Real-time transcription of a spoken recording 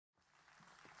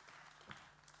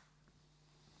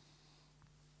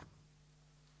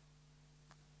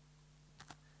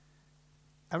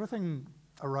everything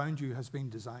around you has been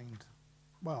designed.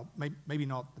 Well, maybe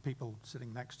not the people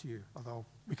sitting next to you, although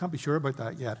we can't be sure about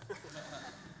that yet.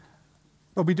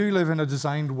 But we do live in a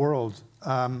designed world,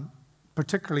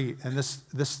 particularly in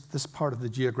this part of the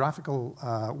geographical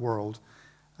world.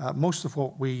 Most of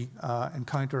what we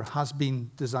encounter has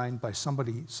been designed by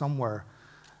somebody somewhere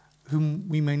whom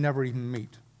we may never even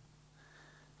meet.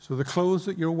 So the clothes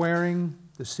that you're wearing,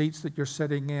 the seats that you're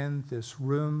sitting in, this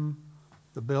room,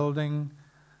 the building,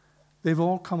 they've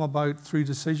all come about through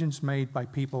decisions made by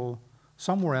people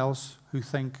somewhere else who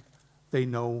think they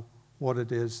know what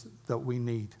it is that we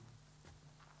need.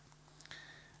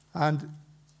 And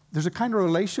there's a kind of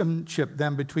relationship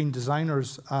then between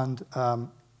designers and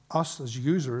us as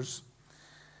users,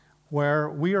 where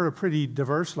we are a pretty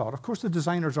diverse lot. Of course, the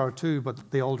designers are too,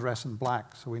 but they all dress in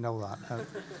black, so we know that.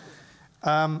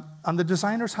 And the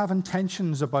designers have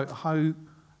intentions about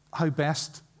how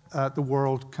best the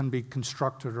world can be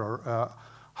constructed, or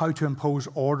how to impose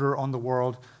order on the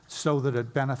world so that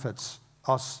it benefits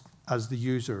us as the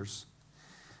users.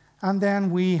 And then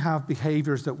we have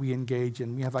behaviors that we engage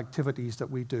in. We have activities that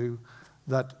we do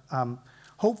that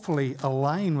hopefully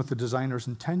align with the designer's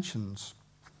intentions,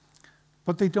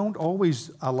 but they don't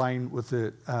always align with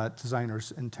the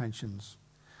designer's intentions.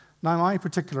 Now, my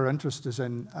particular interest is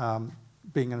in,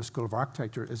 being in a School of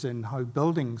Architecture, is in how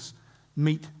buildings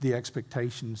meet the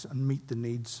expectations and meet the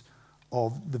needs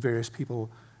of the various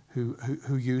people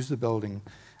who use the building.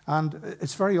 And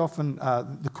it's very often,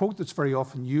 the quote that's very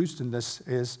often used in this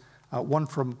is one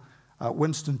from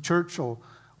Winston Churchill,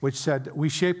 which said, "We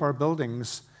shape our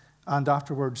buildings, and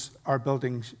afterwards our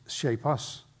buildings shape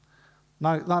us."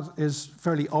 Now, that is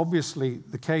fairly obviously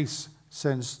the case,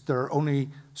 since there are only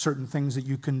certain things that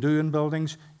you can do in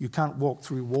buildings. You can't walk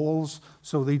through walls,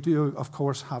 so they do, of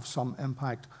course, have some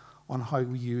impact on how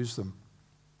we use them.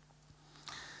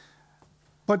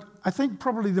 But I think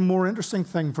probably the more interesting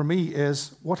thing for me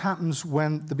is what happens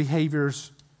when the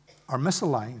behaviors are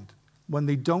misaligned, when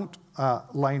they don't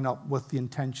line up with the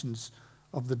intentions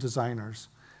of the designers.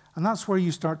 And that's where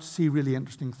you start to see really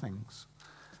interesting things.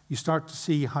 You start to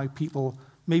see how people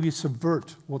maybe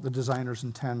subvert what the designers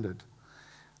intended.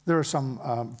 There are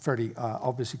some fairly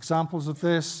obvious examples of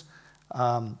this.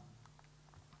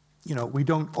 You know, we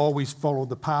don't always follow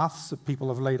the paths that people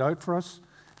have laid out for us,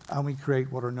 and we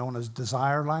create what are known as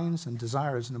desire lines, and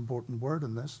desire is an important word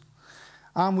in this.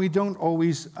 And we don't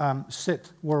always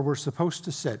sit where we're supposed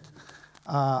to sit.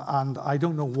 And I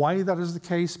don't know why that is the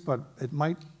case, but it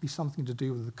might be something to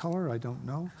do with the color, I don't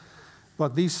know.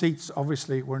 But these seats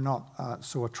obviously were not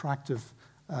so attractive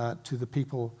to the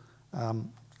people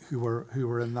who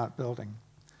were in that building.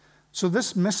 So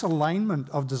this misalignment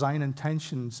of design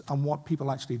intentions and what people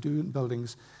actually do in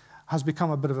buildings has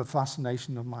become a bit of a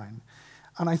fascination of mine.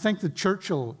 And I think that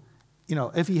Churchill, you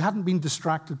know, if he hadn't been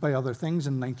distracted by other things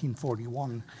in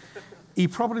 1941, he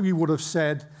probably would have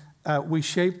said, we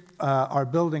shape our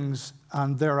buildings,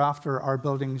 and thereafter our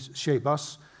buildings shape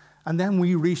us, and then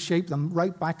we reshape them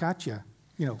right back at you,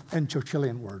 you know, in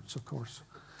Churchillian words, of course.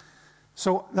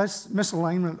 So this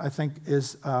misalignment, I think,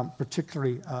 is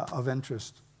particularly of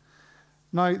interest.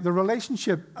 Now, the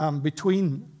relationship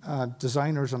between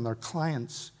designers and their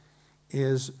clients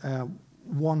is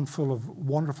one full of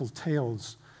wonderful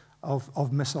tales of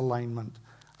misalignment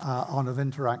and of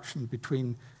interaction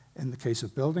between, in the case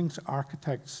of buildings,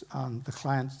 architects and the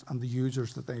clients and the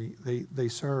users that they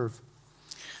serve.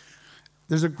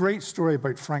 There's a great story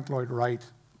about Frank Lloyd Wright,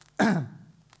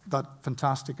 that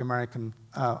fantastic American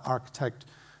architect,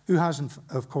 who has,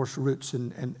 of course, roots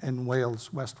in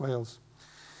Wales, West Wales.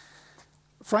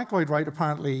 Frank Lloyd Wright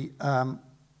apparently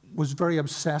was very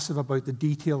obsessive about the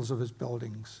details of his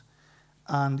buildings,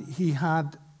 and he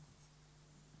had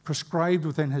prescribed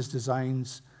within his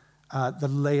designs the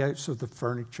layouts of the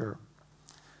furniture.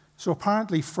 So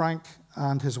apparently Frank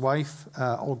and his wife,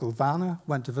 Ogilvana,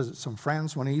 went to visit some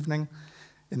friends one evening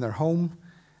in their home.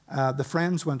 The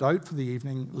friends went out for the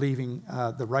evening, leaving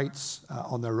the Wrights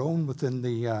on their own within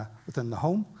the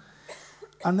home.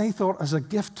 And they thought, as a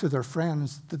gift to their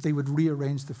friends, that they would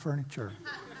rearrange the furniture,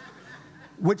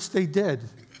 which they did,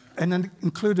 and then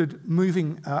included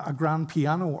moving a grand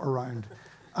piano around.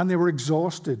 And they were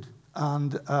exhausted,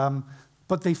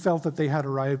 but they felt that they had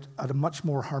arrived at a much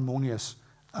more harmonious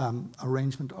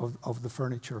arrangement of the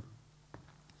furniture.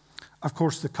 Of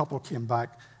course, the couple came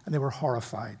back, and they were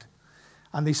horrified.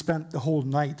 And they spent the whole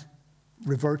night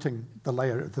reverting the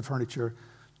layout of the furniture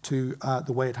to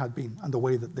the way it had been and the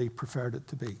way that they preferred it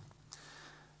to be.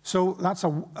 So that's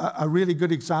a really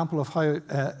good example of how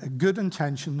good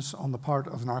intentions on the part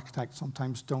of an architect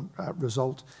sometimes don't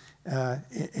result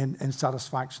in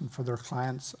satisfaction for their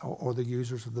clients or the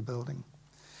users of the building.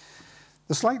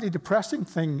 The slightly depressing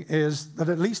thing is that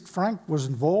at least Frank was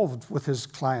involved with his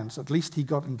clients. At least he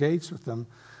got engaged with them.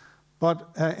 But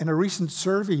in a recent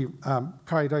survey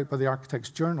carried out by the Architects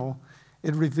Journal,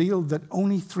 it revealed that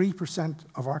only 3%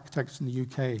 of architects in the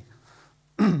UK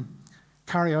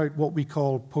carry out what we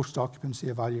call post-occupancy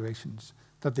evaluations,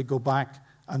 that they go back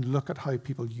and look at how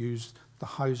people use the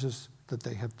houses that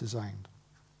they have designed.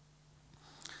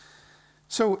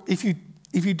 So if you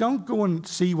don't go and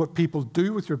see what people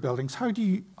do with your buildings, how do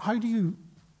you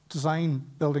design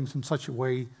buildings in such a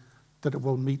way that it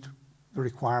will meet the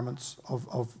requirements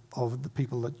of the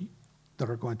people that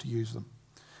are going to use them?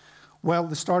 Well,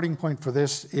 the starting point for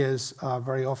this is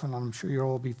very often, I'm sure you'll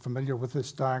all be familiar with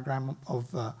this diagram of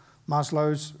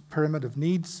Maslow's pyramid of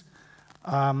needs.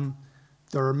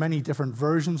 There are many different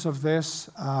versions of this,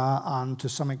 and to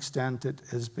some extent it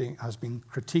has been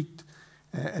critiqued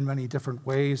in many different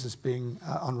ways as being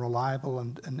unreliable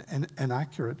and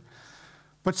inaccurate.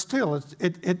 But still,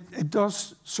 it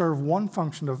does serve one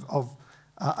function of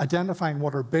identifying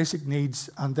what are basic needs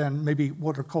and then maybe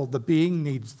what are called the being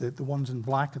needs, the ones in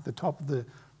black at the top of the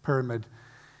pyramid.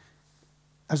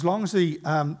 As long as the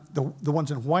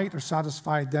ones in white are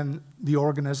satisfied, then the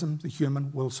organism, the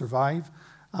human, will survive.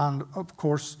 And of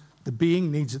course, the being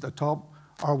needs at the top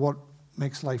are what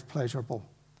makes life pleasurable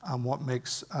and what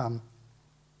makes us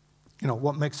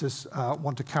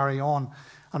want to carry on.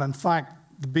 And in fact,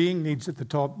 the being needs at the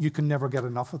top, you can never get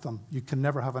enough of them. You can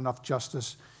never have enough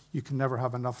justice. You can never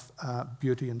have enough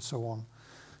beauty and so on.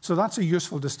 So that's a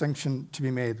useful distinction to be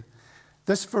made.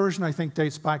 This version, I think,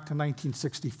 dates back to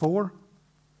 1964.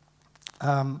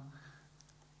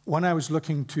 When I was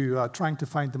looking to trying to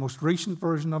find the most recent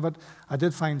version of it, I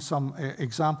did find some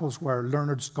examples where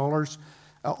learned scholars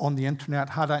on the internet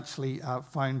had actually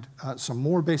found some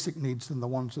more basic needs than the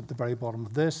ones at the very bottom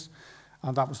of this.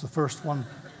 And that was the first one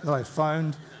that I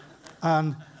found.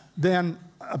 And then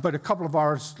about a couple of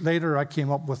hours later, I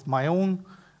came up with my own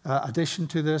addition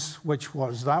to this, which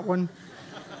was that one.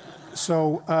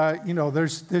 So,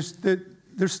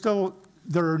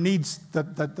 there are needs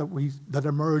that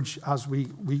emerge as we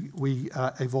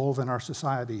evolve in our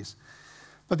societies.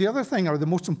 But the other thing, or the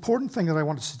most important thing that I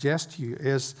want to suggest to you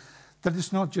is that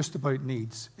it's not just about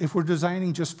needs. If we're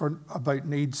designing just about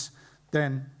needs,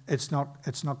 then it's not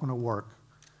going to work.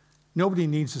 Nobody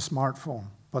needs a smartphone,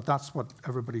 but that's what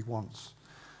everybody wants.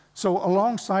 So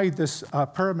alongside this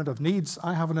pyramid of needs,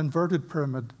 I have an inverted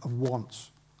pyramid of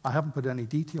wants. I haven't put any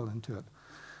detail into it.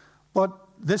 But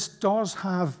this does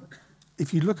have,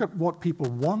 if you look at what people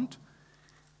want,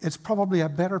 it's probably a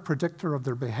better predictor of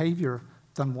their behavior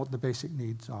than what the basic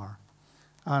needs are.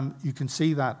 And you can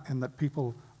see that in that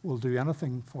people will do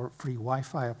anything for free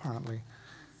Wi-Fi, apparently,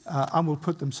 and will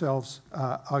put themselves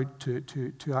out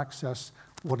to access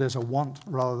what is a want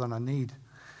rather than a need.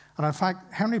 And in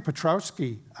fact, Henry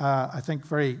Petrowski, I think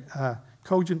very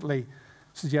cogently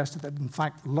suggested that, in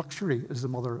fact, luxury is the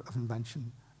mother of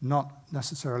invention, not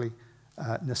necessarily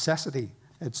necessity.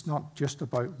 It's not just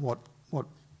about what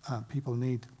people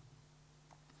need.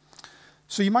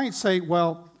 So you might say,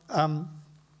 well,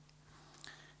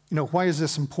 why is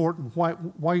this important?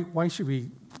 Why should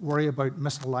we worry about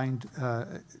misaligned,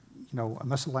 a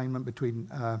misalignment between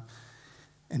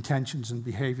intentions and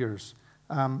behaviors?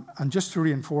 And just to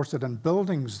reinforce that in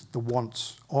buildings, the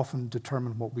wants often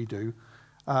determine what we do.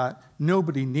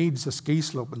 Nobody needs a ski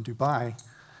slope in Dubai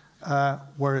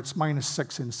where it's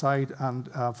 -6 inside and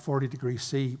 40 degrees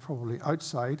C probably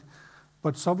outside.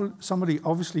 But somebody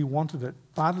obviously wanted it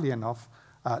badly enough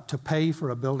to pay for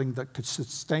a building that could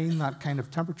sustain that kind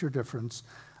of temperature difference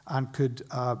and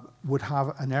would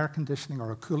have an air conditioning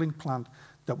or a cooling plant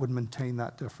that would maintain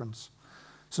that difference.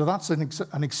 So that's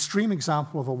an extreme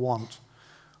example of a want.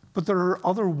 But there are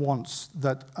other wants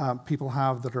that people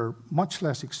have that are much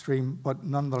less extreme, but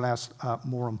nonetheless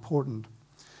more important.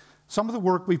 Some of the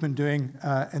work we've been doing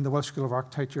in the Welsh School of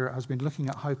Architecture has been looking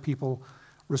at how people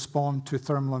respond to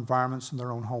thermal environments in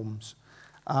their own homes.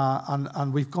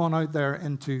 And we've gone out there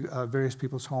into various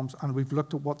people's homes, and we've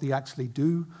looked at what they actually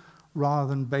do rather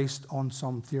than based on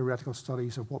some theoretical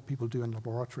studies of what people do in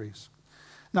laboratories.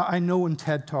 Now, I know in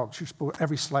TED Talks,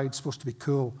 every slide's supposed to be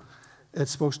cool.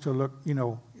 It's supposed to look,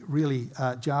 really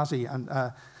jazzy. And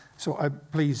so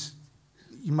please,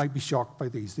 you might be shocked by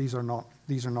these. These are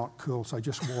not cool, so I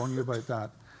just warn you about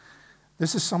that.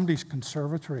 This is somebody's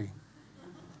conservatory.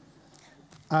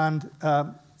 And,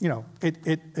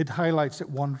 it highlights it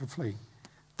wonderfully.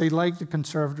 They like the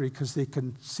conservatory because they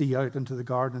can see out into the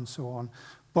garden and so on.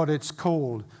 But it's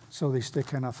cold, so they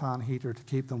stick in a fan heater to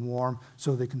keep them warm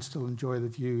so they can still enjoy the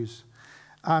views.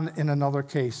 And in another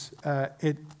case,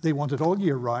 they want it all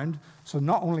year round, so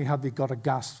not only have they got a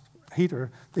gas heater,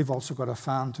 they've also got a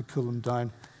fan to cool them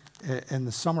down in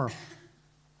the summer.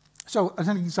 So as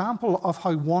an example of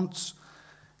how wants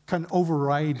can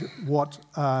override what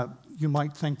you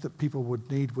might think that people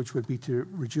would need, which would be to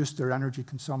reduce their energy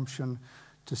consumption,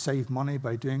 to save money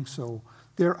by doing so,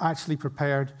 they're actually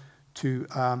prepared to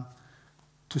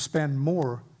spend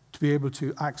more to be able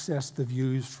to access the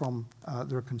views from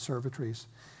their conservatories.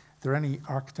 If there are any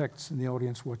architects in the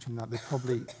audience watching that, they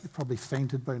probably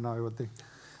fainted by now.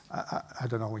 I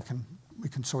don't know, we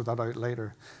can sort that out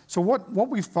later. So what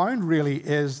we found really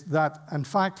is that, in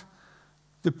fact,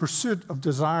 the pursuit of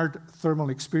desired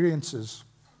thermal experiences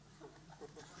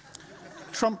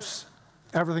trumps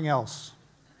everything else.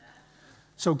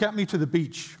 So get me to the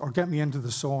beach or get me into the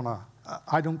sauna.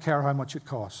 I don't care how much it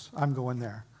costs. I'm going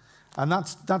there. And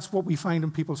that's what we find in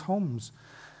people's homes.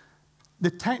 The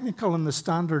technical and the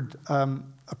standard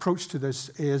approach to this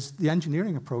is, the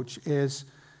engineering approach is,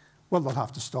 well, they'll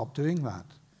have to stop doing that.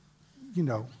 You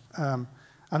know, and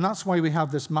that's why we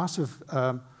have this massive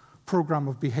program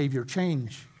of behavior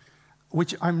change,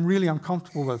 which I'm really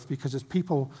uncomfortable with, because it's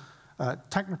people,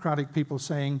 technocratic people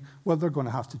saying, well, they're going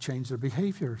to have to change their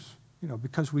behaviors, you know,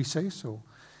 because we say so.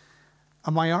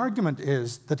 And my argument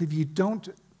is that if you don't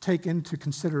take into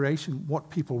consideration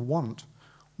what people want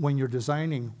when you're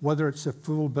designing, whether it's a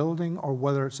full building or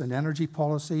whether it's an energy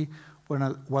policy,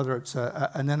 whether it's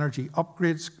an energy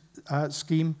upgrade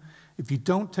scheme, if you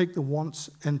don't take the wants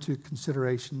into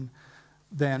consideration,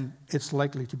 then it's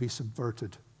likely to be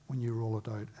subverted when you roll it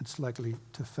out. It's likely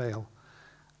to fail.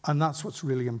 And that's what's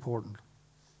really important.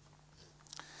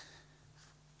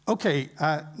 Okay,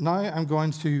 now I'm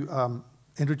going to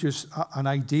introduce an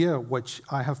idea which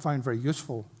I have found very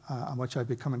useful and which I've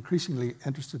become increasingly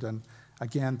interested in.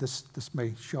 Again, this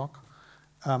may shock.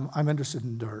 I'm interested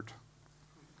in dirt.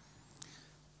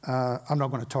 I'm not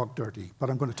going to talk dirty, but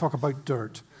I'm going to talk about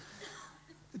dirt.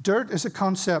 Dirt is a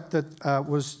concept that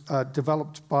was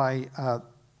developed by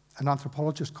an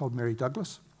anthropologist called Mary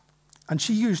Douglas. And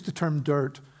she used the term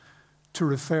dirt to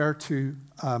refer to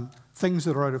things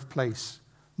that are out of place.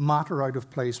 Matter out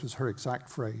of place was her exact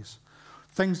phrase.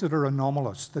 Things that are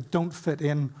anomalous, that don't fit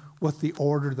in with the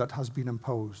order that has been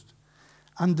imposed.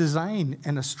 And design,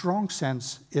 in a strong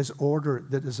sense, is order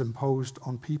that is imposed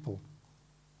on people.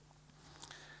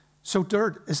 So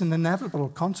dirt is an inevitable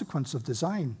consequence of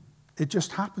design. It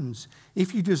just happens.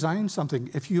 If you design something,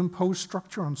 if you impose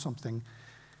structure on something,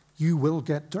 you will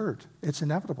get dirt. It's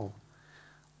inevitable.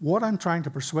 What I'm trying to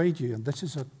persuade you, and this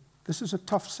is a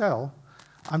tough sell,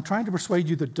 I'm trying to persuade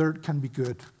you that dirt can be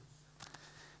good.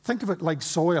 Think of it like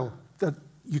soil that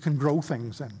you can grow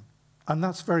things in. And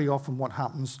that's very often what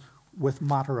happens with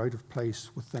matter out of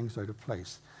place, with things out of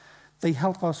place. They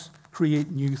help us create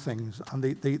new things, and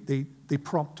they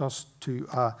prompt us to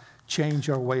change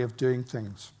our way of doing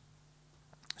things.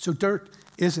 So dirt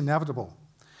is inevitable.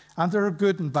 And there are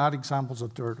good and bad examples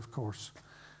of dirt, of course.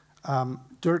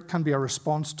 Dirt can be a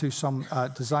response to some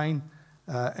design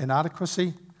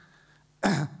inadequacy,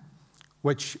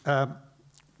 which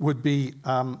would be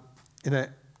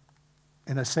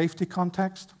in a safety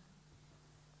context,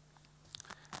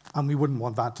 and we wouldn't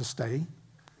want that to stay.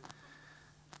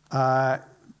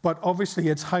 But obviously,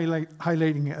 it's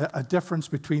highlighting a difference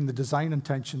between the design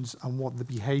intentions and what the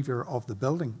behavior of the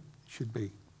building should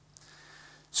be.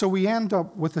 So we end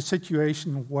up with a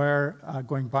situation where,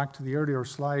 going back to the earlier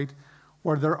slide,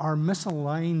 where there are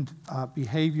misaligned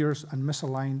behaviors and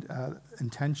misaligned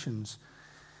intentions.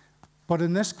 But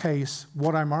in this case,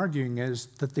 what I'm arguing is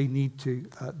that they need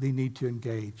to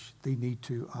engage. They need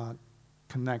to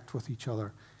connect with each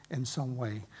other in some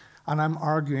way. And I'm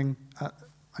arguing,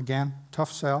 again,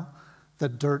 tough sell,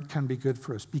 that dirt can be good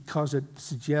for us because it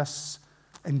suggests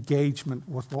engagement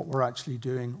with what we're actually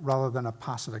doing rather than a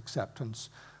passive acceptance,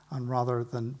 and rather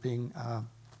than being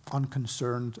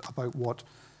unconcerned about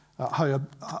how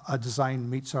a design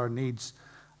meets our needs.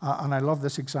 And I love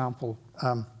this example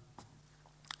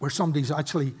where somebody's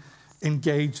actually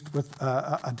engaged with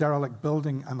a derelict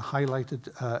building and highlighted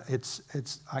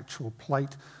its actual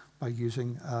plight by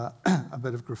using a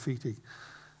bit of graffiti.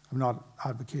 I'm not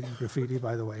advocating graffiti,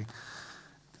 by the way.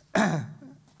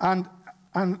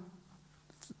 And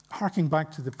harking back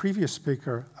to the previous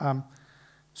speaker,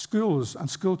 schools and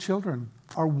school children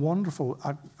are wonderful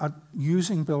at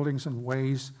using buildings in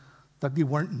ways that they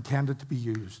weren't intended to be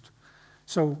used.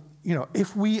 So, you know,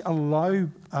 if we allow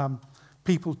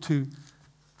people to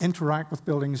interact with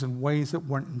buildings in ways that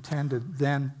weren't intended,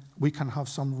 then we can have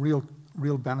some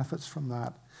real benefits from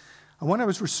that. And when I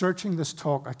was researching this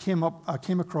talk, I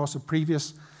came across a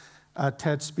previous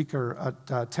TED speaker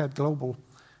at TED Global,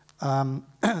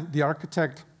 the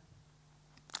architect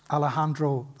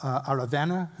Alejandro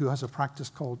Aravena, who has a practice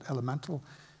called Elemental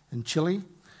in Chile.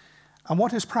 And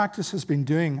what his practice has been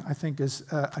doing, I think, is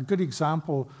a good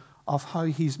example of how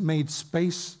he's made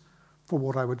space for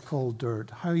what I would call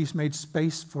dirt, how he's made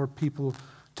space for people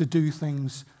to do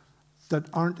things that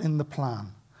aren't in the plan.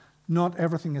 Not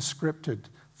everything is scripted.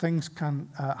 Things can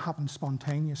happen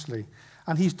spontaneously.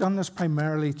 And he's done this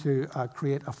primarily to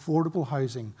create affordable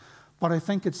housing. But I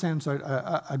think it sends out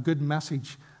a good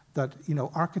message that, you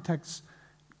know, architects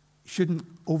shouldn't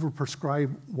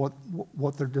overprescribe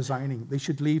what they're designing. They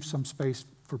should leave some space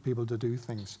for people to do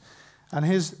things. And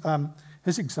his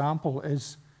example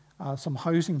is some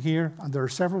housing here, and there are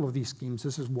several of these schemes.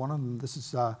 This is one of them. This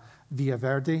is Villa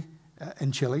Verde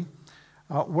in Chile,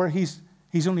 where he's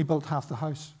only built half the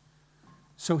house.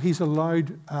 So he's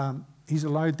allowed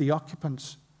the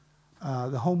occupants,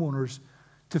 the homeowners,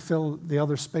 to fill the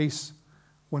other space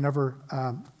whenever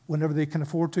they can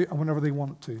afford to and whenever they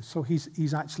want to. So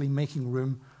he's actually making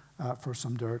room for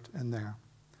some dirt in there.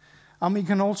 And we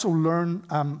can also learn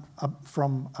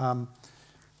from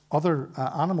other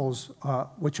animals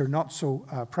which are not so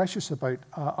precious about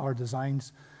our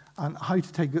designs, and how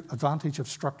to take advantage of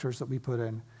structures that we put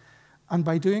in. And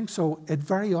by doing so, it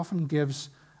very often gives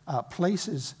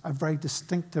places a very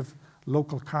distinctive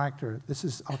local character. This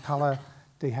is Alcalá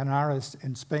de Henares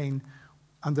in Spain,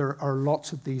 and there are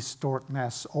lots of these stork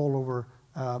nests all over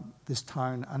this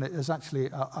town, and it is actually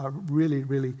a really,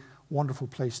 really wonderful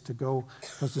place to go,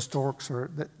 because the storks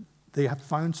they have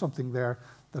found something there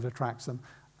that attracts them.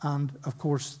 And of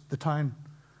course, the town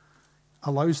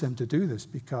allows them to do this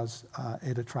because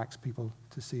it attracts people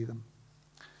to see them.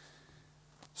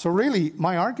 So really,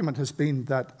 my argument has been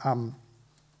that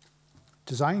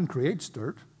design creates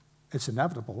dirt. It's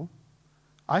inevitable.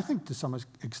 I think to some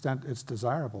extent it's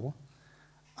desirable.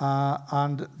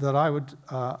 And that I would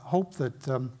hope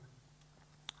that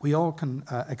we all can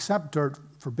accept dirt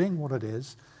for being what it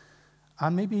is,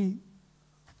 and maybe,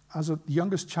 as the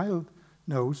youngest child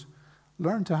knows,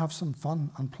 learn to have some fun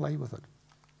and play with it.